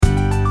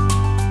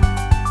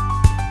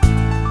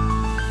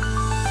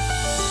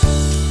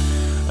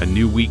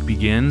new week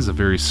begins, a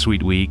very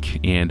sweet week,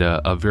 and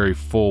a very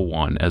full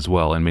one as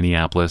well in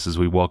Minneapolis as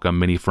we welcome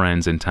many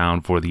friends in town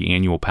for the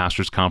annual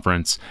Pastors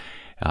Conference,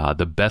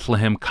 the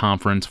Bethlehem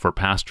Conference for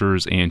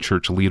Pastors and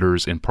Church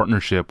Leaders in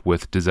partnership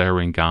with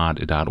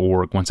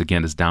DesiringGod.org. Once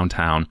again, is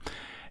downtown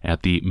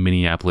at the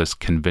Minneapolis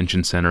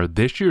Convention Center.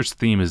 This year's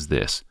theme is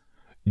this: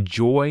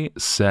 joy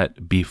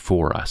set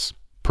before us,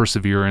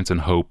 perseverance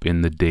and hope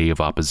in the day of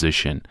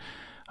opposition.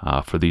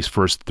 For these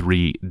first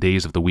 3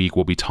 days of the week,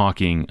 we'll be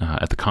talking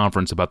at the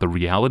conference about the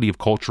reality of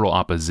cultural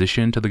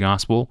opposition to the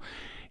gospel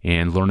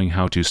and learning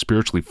how to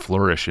spiritually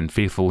flourish and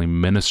faithfully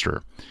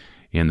minister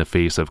in the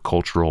face of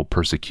cultural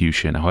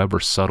persecution, however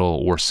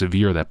subtle or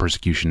severe that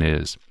persecution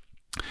is.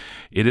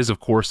 It is,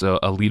 of course, a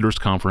leaders'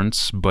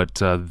 conference,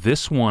 but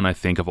this one, I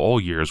think, of all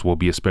years, will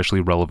be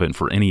especially relevant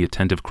for any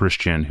attentive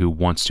Christian who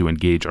wants to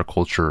engage our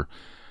culture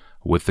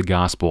with the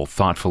gospel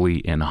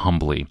thoughtfully and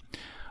humbly.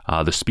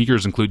 The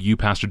speakers include you,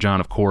 Pastor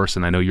John, of course,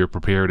 and I know you're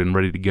prepared and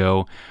ready to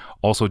go.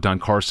 Also, Don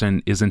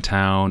Carson is in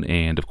town,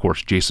 and of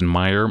course, Jason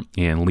Meyer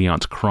and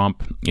Leonce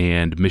Crump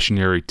and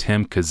missionary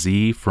Tim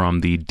Kazee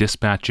from the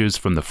Dispatches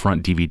from the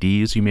Front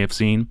DVDs you may have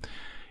seen.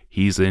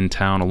 He's in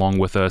town along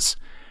with us,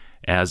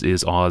 as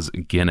is Oz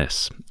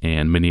Guinness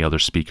and many other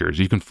speakers.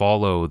 You can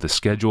follow the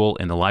schedule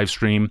and the live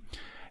stream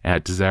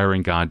at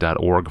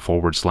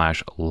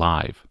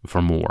desiringgod.org/live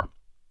for more.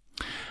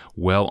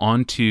 Well,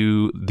 on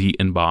to the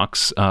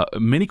inbox.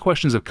 Many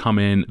questions have come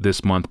in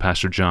this month,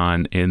 Pastor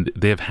John, and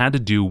they have had to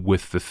do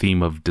with the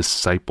theme of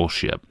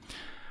discipleship.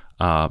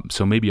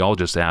 So maybe I'll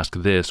just ask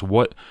this.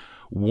 What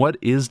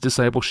is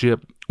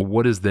discipleship?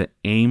 What is the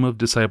aim of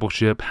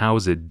discipleship? How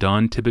is it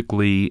done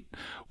typically?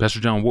 Pastor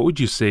John, what would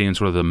you say in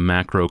sort of the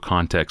macro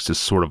context to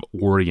sort of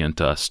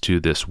orient us to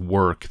this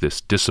work, this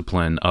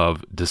discipline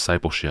of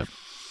discipleship?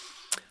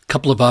 A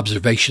couple of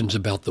observations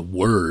about the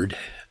word.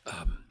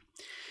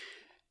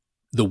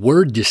 The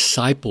word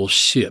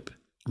discipleship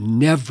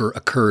never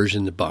occurs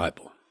in the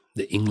Bible.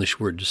 The English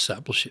word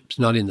discipleship is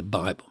not in the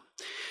Bible.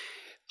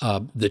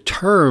 The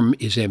term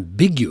is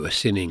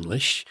ambiguous in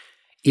English.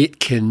 It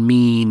can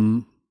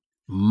mean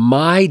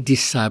my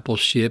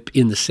discipleship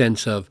in the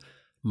sense of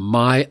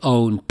my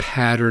own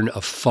pattern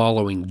of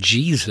following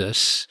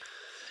Jesus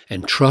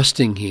and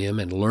trusting him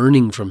and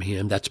learning from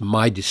him. That's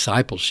my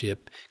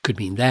discipleship. Could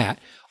mean that.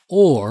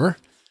 Or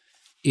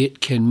it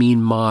can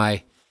mean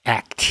my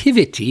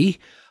activity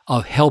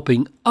of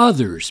helping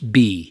others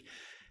be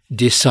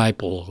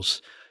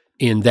disciples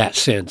in that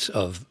sense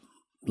of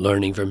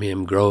learning from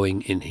him,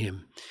 growing in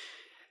him.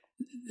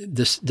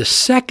 The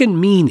second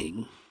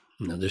meaning,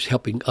 there's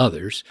helping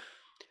others,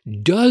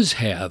 does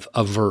have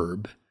a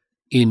verb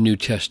in New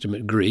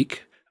Testament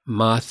Greek,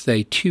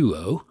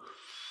 mathetuo,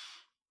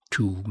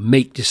 to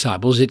make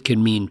disciples. It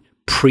can mean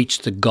preach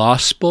the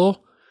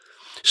gospel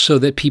so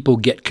that people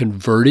get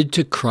converted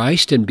to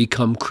Christ and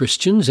become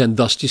Christians and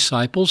thus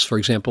disciples. For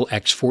example,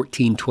 Acts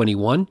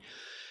 14:21,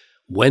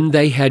 when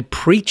they had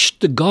preached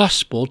the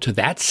gospel to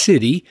that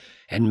city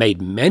and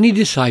made many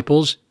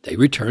disciples, they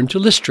returned to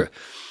Lystra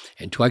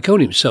and to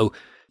Iconium. So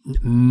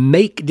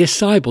make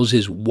disciples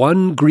is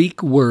one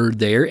Greek word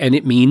there, and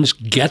it means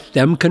get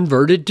them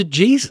converted to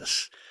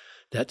Jesus.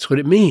 That's what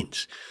it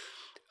means.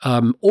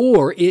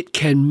 Or it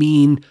can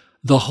mean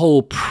the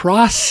whole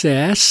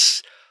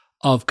process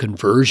of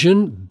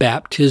conversion,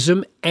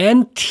 baptism,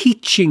 and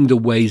teaching the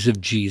ways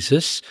of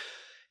Jesus,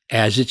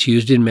 as it's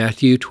used in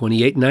Matthew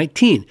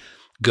 28:19.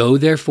 Go,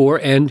 therefore,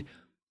 and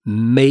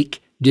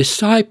make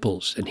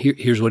disciples. And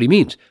here's what he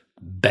means: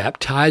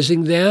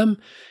 baptizing them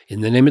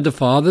in the name of the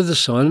Father, the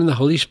Son, and the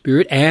Holy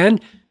Spirit,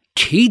 and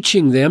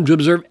teaching them to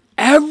observe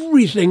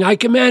everything I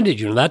commanded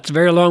you. That's a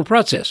very long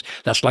process.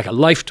 That's like a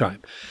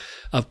lifetime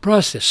of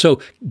process. So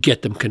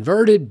get them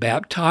converted,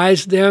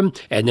 baptize them,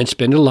 and then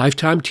spend a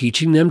lifetime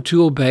teaching them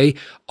to obey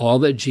all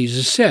that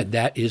Jesus said.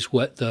 That is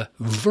what the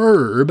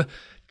verb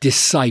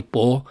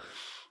disciple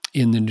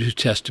in the New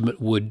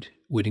Testament would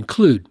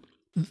include.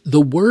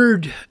 The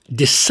word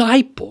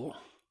disciple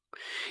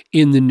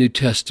in the New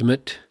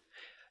Testament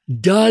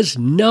does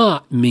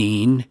not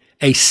mean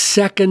a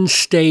second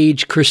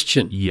stage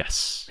Christian.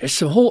 Yes.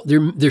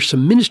 There's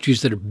some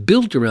ministries that are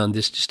built around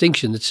this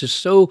distinction that's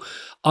just so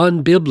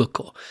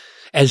unbiblical.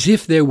 As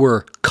if there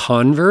were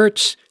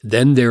converts,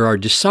 then there are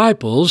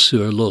disciples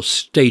who are a little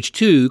stage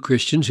 2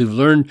 Christians who've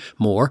learned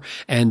more,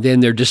 and then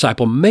they're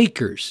disciple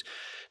makers.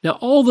 Now,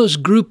 all those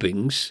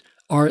groupings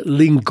are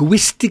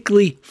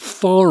linguistically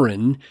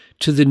foreign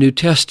to the New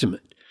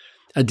Testament.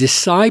 A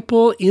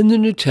disciple in the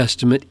New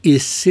Testament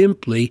is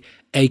simply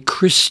a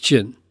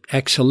Christian.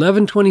 Acts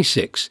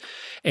 11:26.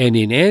 And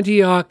in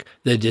Antioch,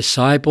 the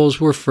disciples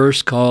were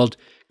first called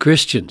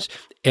Christians.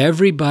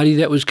 Everybody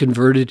that was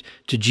converted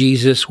to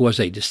Jesus was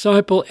a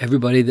disciple.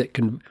 Everybody that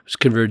was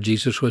converted to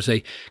Jesus was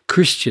a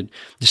Christian.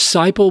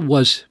 Disciple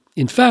was,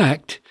 in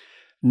fact,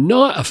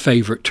 not a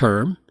favorite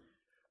term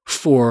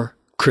for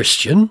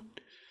Christian.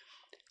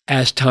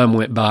 As time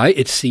went by,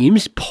 it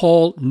seems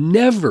Paul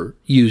never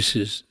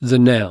uses the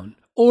noun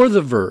or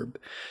the verb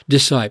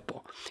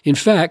disciple. In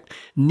fact,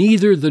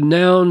 neither the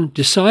noun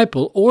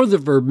disciple or the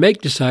verb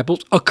make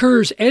disciples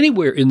occurs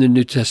anywhere in the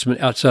New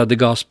Testament outside the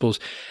Gospels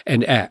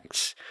and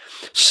Acts.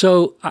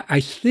 So I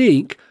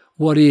think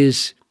what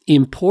is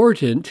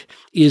important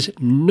is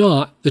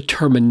not the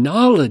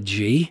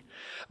terminology,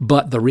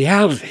 but the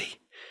reality.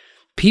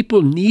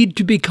 People need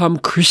to become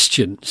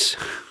Christians.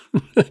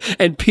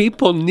 And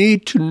people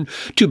need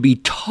to be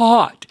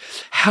taught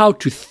how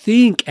to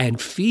think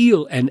and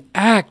feel and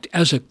act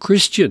as a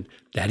Christian.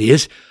 That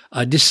is,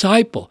 a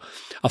disciple,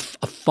 a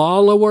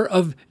follower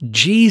of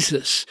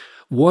Jesus,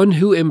 one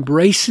who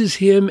embraces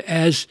him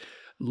as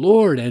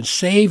Lord and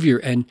Savior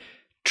and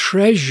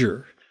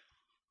treasure.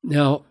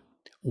 Now,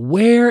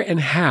 where and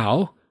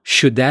how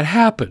should that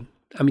happen?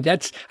 I mean,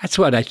 that's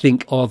what I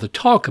think all the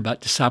talk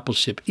about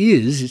discipleship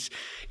is.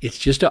 It's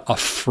just a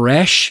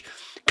fresh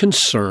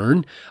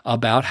concern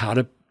about how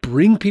to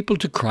bring people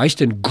to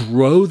Christ and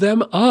grow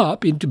them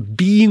up into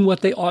being what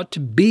they ought to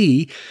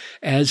be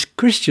as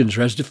Christians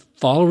or as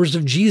followers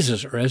of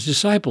Jesus or as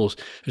disciples.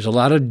 There's a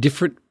lot of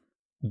different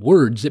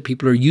words that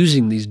people are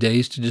using these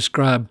days to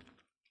describe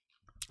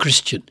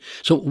Christian.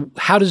 So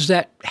how does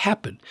that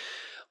happen?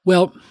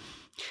 Well,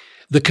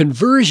 the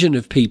conversion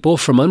of people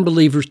from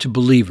unbelievers to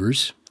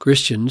believers,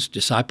 Christians,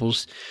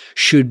 disciples,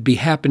 should be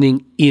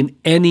happening in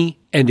any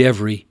and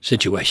every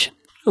situation.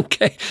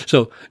 Okay,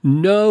 so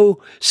no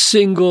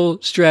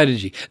single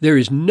strategy. There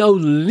is no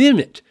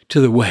limit to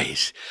the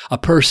ways a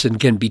person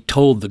can be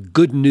told the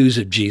good news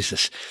of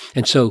Jesus.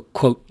 And so,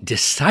 quote,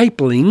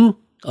 discipling,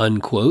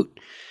 unquote,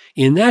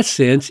 in that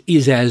sense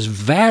is as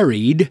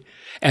varied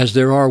as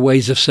there are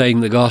ways of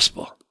saying the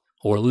gospel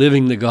or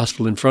living the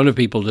gospel in front of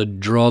people to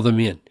draw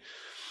them in.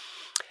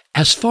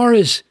 As far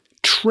as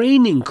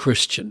training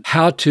Christian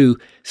how to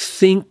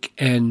think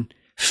and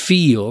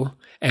feel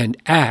and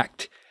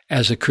act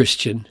as a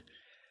Christian,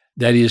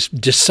 that is,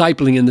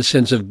 discipling in the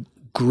sense of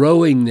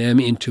growing them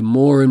into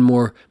more and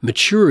more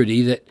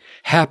maturity that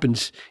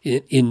happens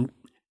in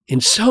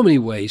so many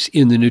ways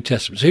in the New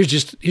Testament. So here's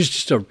just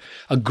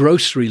a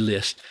grocery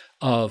list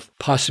of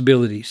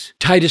possibilities.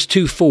 Titus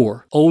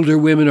 2:4, older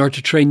women are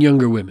to train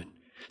younger women.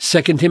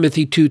 2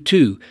 Timothy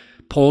 2:2,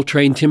 Paul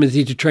trained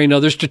Timothy to train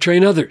others.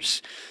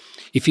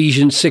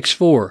 Ephesians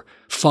 6:4,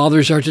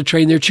 fathers are to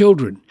train their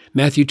children.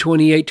 Matthew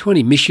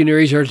 28:20,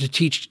 missionaries are to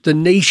teach the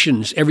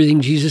nations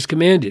everything Jesus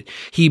commanded.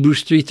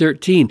 Hebrews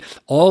 3:13,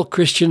 all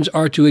Christians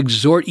are to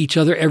exhort each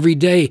other every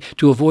day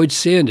to avoid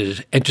sin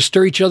and to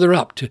stir each other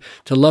up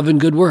to love and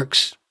good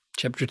works.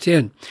 Chapter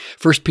 10.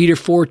 1 Peter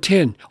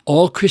 4:10,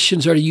 all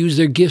Christians are to use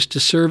their gifts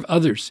to serve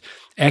others.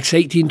 Acts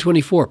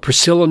 18:24,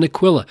 Priscilla and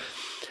Aquila,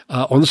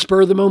 on the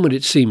spur of the moment,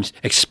 it seems,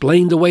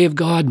 explained the way of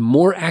God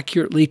more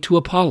accurately to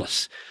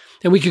Apollos.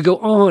 And we could go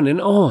on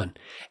and on.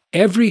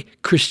 Every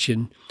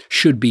Christian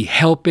should be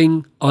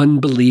helping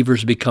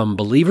unbelievers become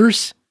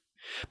believers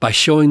by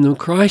showing them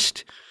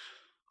Christ,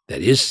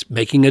 that is,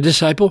 making a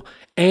disciple,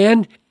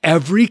 and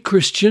every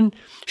Christian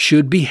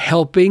should be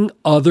helping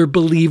other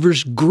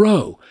believers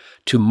grow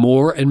to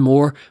more and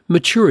more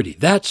maturity.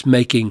 That's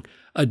making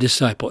a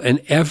disciple.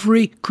 And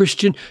every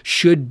Christian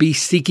should be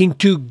seeking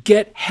to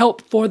get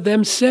help for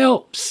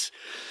themselves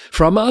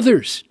from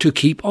others to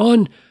keep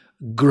on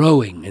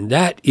growing. And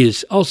that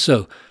is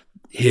also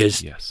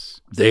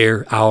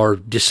our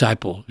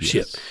discipleship.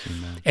 Yes.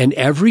 And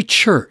every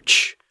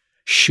church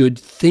should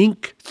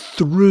think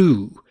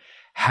through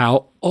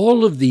how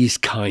all of these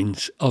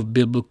kinds of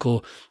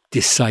biblical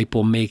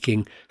disciple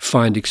making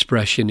find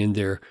expression in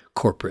their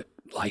corporate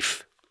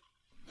life.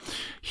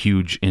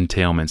 Huge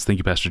entailments. Thank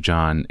you, Pastor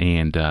John,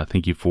 and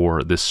thank you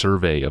for this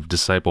survey of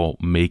disciple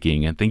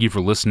making, and thank you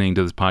for listening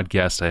to this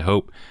podcast. I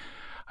hope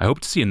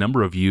to see a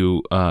number of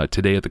you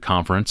today at the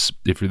conference.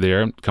 If you're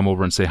there, come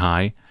over and say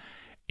hi.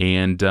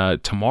 And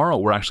tomorrow,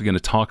 we're actually going to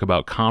talk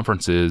about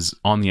conferences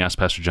on the Ask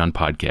Pastor John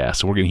podcast.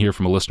 So we're going to hear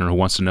from a listener who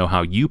wants to know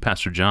how you,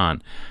 Pastor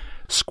John,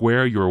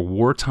 square your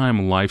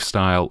wartime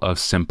lifestyle of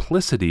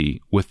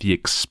simplicity with the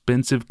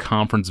expensive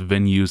conference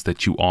venues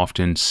that you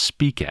often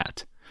speak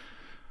at.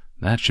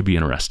 That should be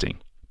interesting.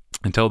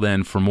 Until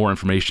then, for more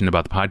information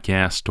about the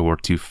podcast or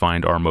to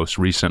find our most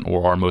recent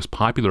or our most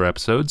popular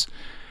episodes,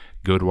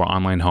 go to our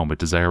online home at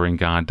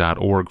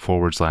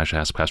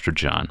desiringgod.org/Ask Pastor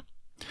John.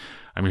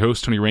 I'm your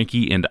host, Tony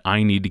Reinke, and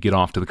I need to get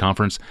off to the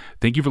conference.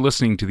 Thank you for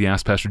listening to the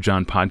Ask Pastor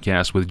John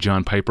podcast with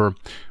John Piper.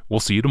 We'll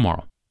see you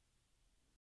tomorrow.